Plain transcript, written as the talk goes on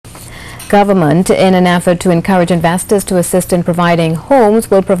Government, in an effort to encourage investors to assist in providing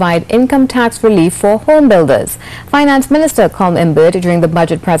homes, will provide income tax relief for home builders. Finance Minister Colm Imbert, during the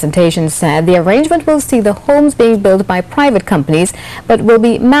budget presentation, said the arrangement will see the homes being built by private companies but will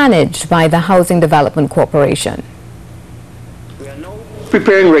be managed by the Housing Development Corporation. We are now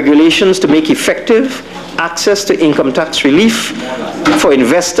preparing regulations to make effective access to income tax relief for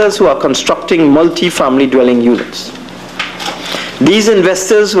investors who are constructing multi-family dwelling units. These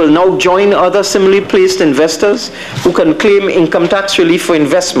investors will now join other similarly placed investors who can claim income tax relief for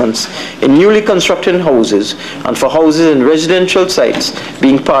investments in newly constructed houses and for houses in residential sites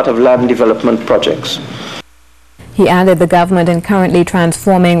being part of land development projects. He added the government is currently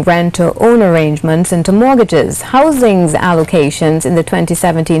transforming rent-to-own arrangements into mortgages. Housing's allocations in the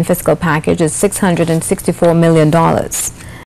 2017 fiscal package is $664 million.